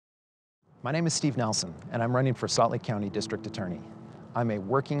My name is Steve Nelson, and I'm running for Salt Lake County District Attorney. I'm a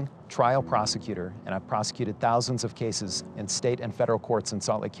working trial prosecutor, and I've prosecuted thousands of cases in state and federal courts in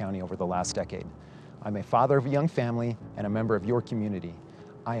Salt Lake County over the last decade. I'm a father of a young family and a member of your community.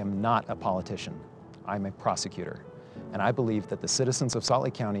 I am not a politician. I'm a prosecutor, and I believe that the citizens of Salt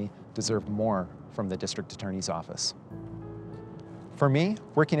Lake County deserve more from the District Attorney's office. For me,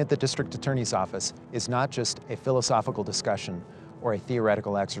 working at the District Attorney's office is not just a philosophical discussion or a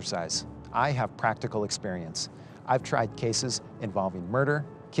theoretical exercise. I have practical experience. I've tried cases involving murder,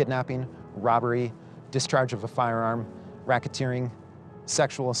 kidnapping, robbery, discharge of a firearm, racketeering,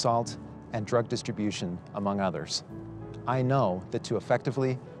 sexual assault, and drug distribution, among others. I know that to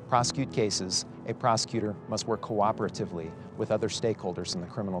effectively prosecute cases, a prosecutor must work cooperatively with other stakeholders in the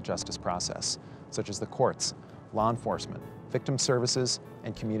criminal justice process, such as the courts, law enforcement, victim services,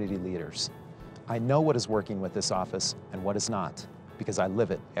 and community leaders. I know what is working with this office and what is not, because I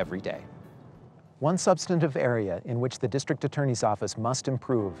live it every day. One substantive area in which the District Attorney's Office must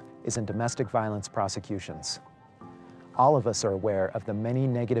improve is in domestic violence prosecutions. All of us are aware of the many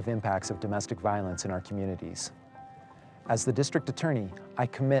negative impacts of domestic violence in our communities. As the District Attorney, I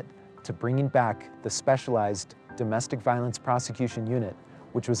commit to bringing back the specialized domestic violence prosecution unit,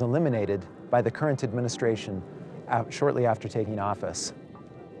 which was eliminated by the current administration shortly after taking office.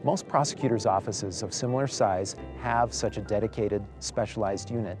 Most prosecutors' offices of similar size have such a dedicated,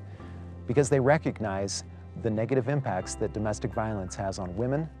 specialized unit because they recognize the negative impacts that domestic violence has on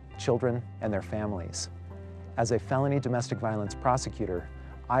women, children, and their families. As a felony domestic violence prosecutor,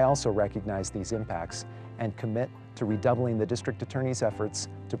 I also recognize these impacts and commit to redoubling the District Attorney's efforts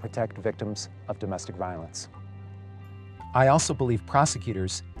to protect victims of domestic violence. I also believe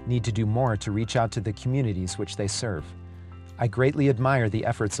prosecutors need to do more to reach out to the communities which they serve. I greatly admire the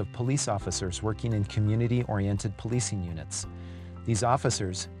efforts of police officers working in community-oriented policing units. These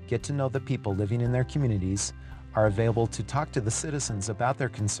officers get to know the people living in their communities, are available to talk to the citizens about their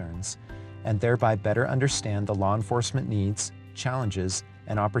concerns, and thereby better understand the law enforcement needs, challenges,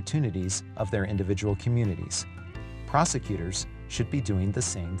 and opportunities of their individual communities. Prosecutors should be doing the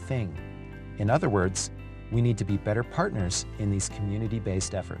same thing. In other words, we need to be better partners in these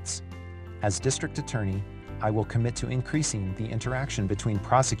community-based efforts. As District Attorney, I will commit to increasing the interaction between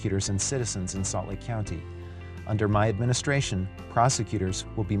prosecutors and citizens in Salt Lake County. Under my administration, prosecutors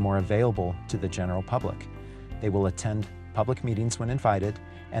will be more available to the general public. They will attend public meetings when invited,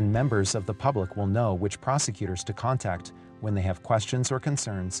 and members of the public will know which prosecutors to contact when they have questions or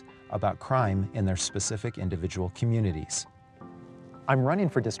concerns about crime in their specific individual communities. I'm running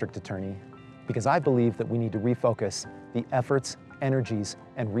for District Attorney because I believe that we need to refocus the efforts, energies,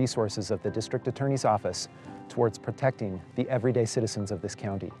 and resources of the District Attorney's office towards protecting the everyday citizens of this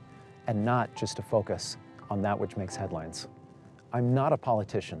county, and not just to focus on that which makes headlines. I'm not a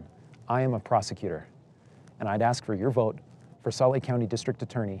politician. I am a prosecutor. And I'd ask for your vote for Salt Lake County District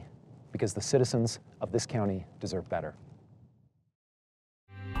Attorney because the citizens of this county deserve better.